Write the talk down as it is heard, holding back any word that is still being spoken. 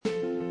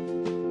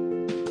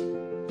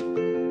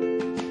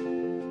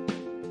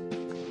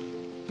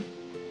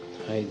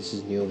this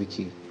is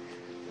NeoWiki,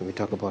 and we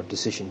talk about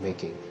decision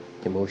making,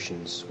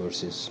 emotions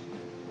versus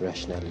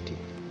rationality.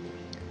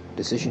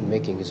 Decision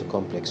making is a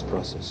complex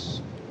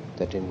process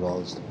that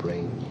involves the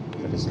brain,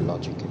 that is the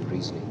logic and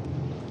reasoning,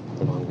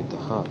 along with the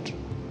heart,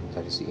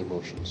 that is the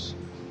emotions,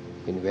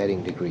 in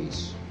varying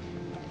degrees.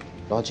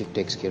 Logic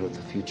takes care of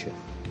the future,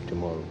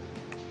 tomorrow,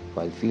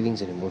 while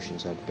feelings and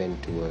emotions are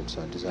bent towards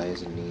our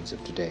desires and needs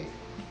of today.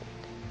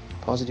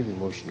 Positive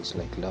emotions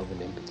like love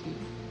and empathy,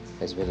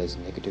 as well as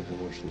negative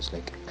emotions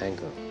like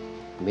anger,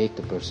 make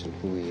the person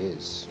who he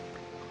is.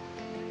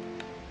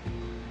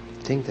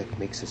 The thing that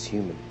makes us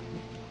human.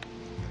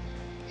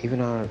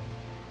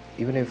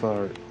 Even if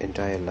our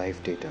entire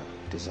life data,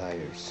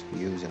 desires,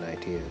 views and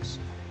ideas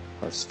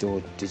are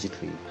stored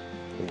digitally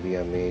and we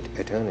are made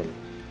eternal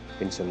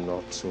in some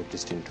not so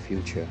distant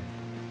future,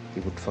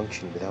 we would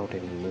function without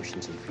any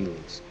emotions and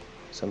feelings,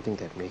 something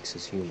that makes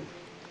us human.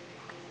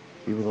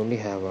 We would only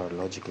have our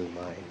logical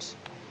minds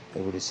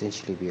and would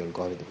essentially be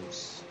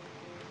algorithms.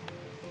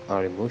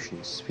 Our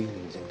emotions,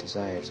 feelings and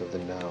desires of the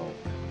now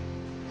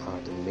are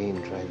the main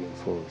driving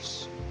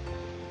force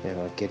and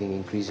are getting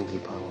increasingly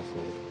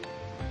powerful,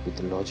 with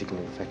the logical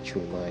and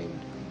factual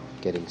mind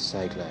getting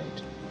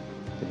sidelined.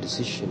 The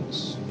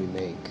decisions we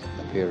make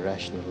appear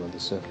rational on the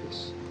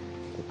surface,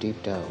 but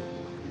deep down,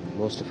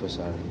 most of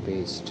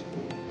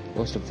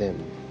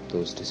them,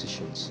 those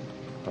decisions,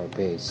 are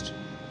based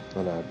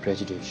on our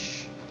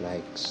prejudice,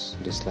 likes,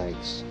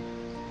 dislikes,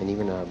 and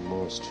even our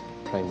most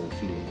primal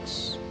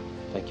feelings.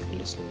 Thank you for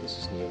listening. This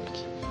is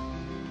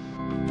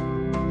NeoWiki.